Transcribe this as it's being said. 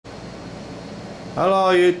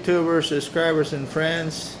Hello YouTubers, subscribers and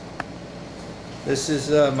friends. This is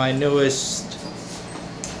my newest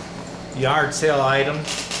yard sale item.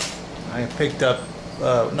 I picked up,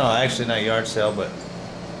 no actually not yard sale, but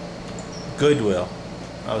Goodwill.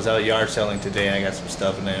 I was out yard selling today and I got some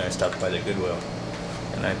stuff, and then I stopped by the Goodwill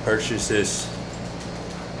and I purchased this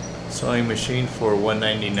sewing machine for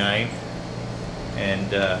 $1.99,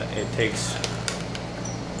 and it takes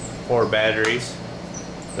 4 batteries,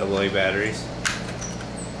 AA batteries,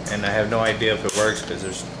 and I have no idea if it works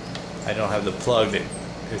because I don't have the plug that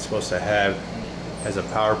it's supposed to have. It has a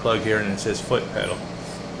power plug here and it says foot pedal,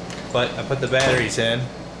 but I put the batteries in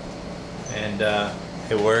and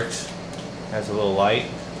it works. It has a little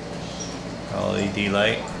light, LED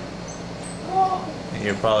light, and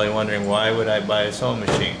you're probably wondering, why would I buy a sewing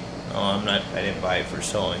machine? No, I didn't buy it for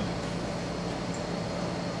sewing.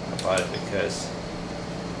 I bought it because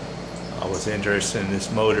I was interested in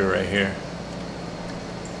this motor right here,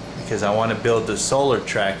 because I want to build the solar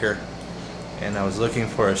tracker, and I was looking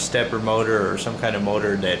for a stepper motor or some kind of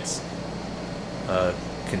motor that's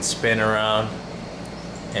can spin around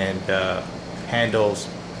and handles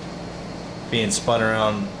being spun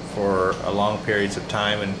around for a long periods of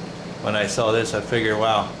time. And when I saw this, I figured,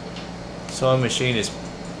 wow, sewing machine is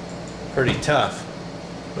pretty tough,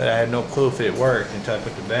 but I had no clue if it worked until I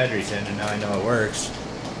put the batteries in, and now I know it works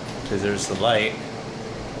because there's the light,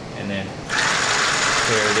 and then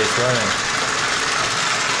here it is running.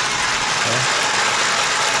 Okay.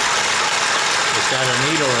 It's got a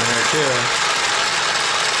needle in there too,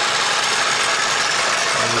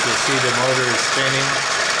 and you can see the motor is spinning.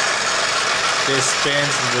 This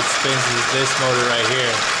spins, and what spins is this motor right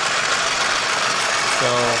here. So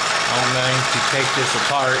I'm going to take this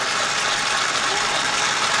apart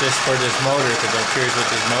just for this motor, because I'm curious what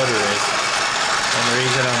this motor is. And the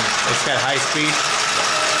reason it's got high speed.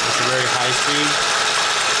 It's a very high speed.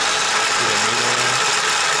 See the needle there?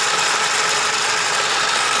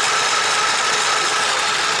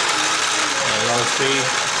 And low speed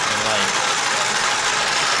and light.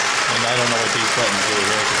 And I don't know what these buttons do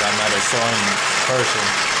here because I'm not a sewing person.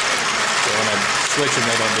 So when I switch them,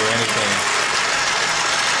 they don't do anything.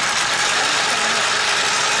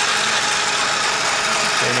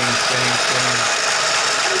 Spinning, spinning, spinning.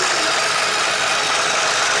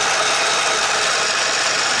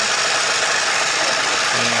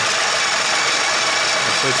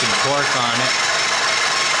 Put some torque on it,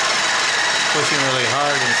 pushing really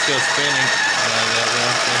hard and still spinning.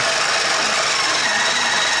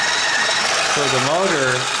 So the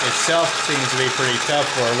motor itself seems to be pretty tough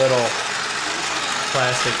for a little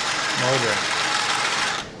plastic motor.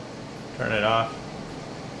 Turn it off.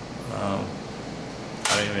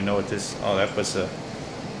 I don't even know what this, oh, that puts a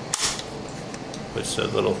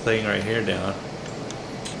little thing right here down.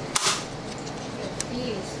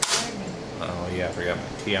 Oh yeah, I forgot my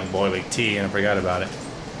tea. I'm boiling tea and I forgot about it.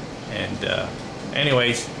 And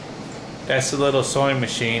anyways, that's the little sewing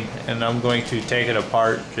machine, and I'm going to take it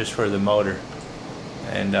apart just for the motor,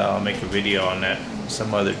 and I'll make a video on that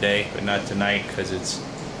some other day, but not tonight because it's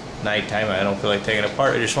nighttime. I don't feel like taking it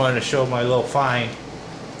apart. I just wanted to show my little find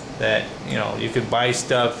that, you know, you could buy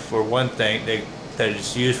stuff for one thing that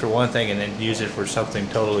is used for one thing and then use it for something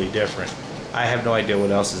totally different. I have no idea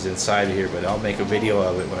what else is inside of here, but I'll make a video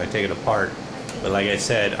of it when I take it apart. But like I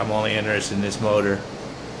said, I'm only interested in this motor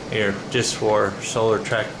here just for solar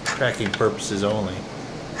tracking purposes only.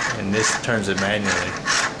 And this turns it manually.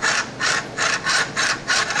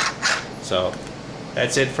 So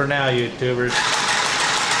that's it for now, YouTubers.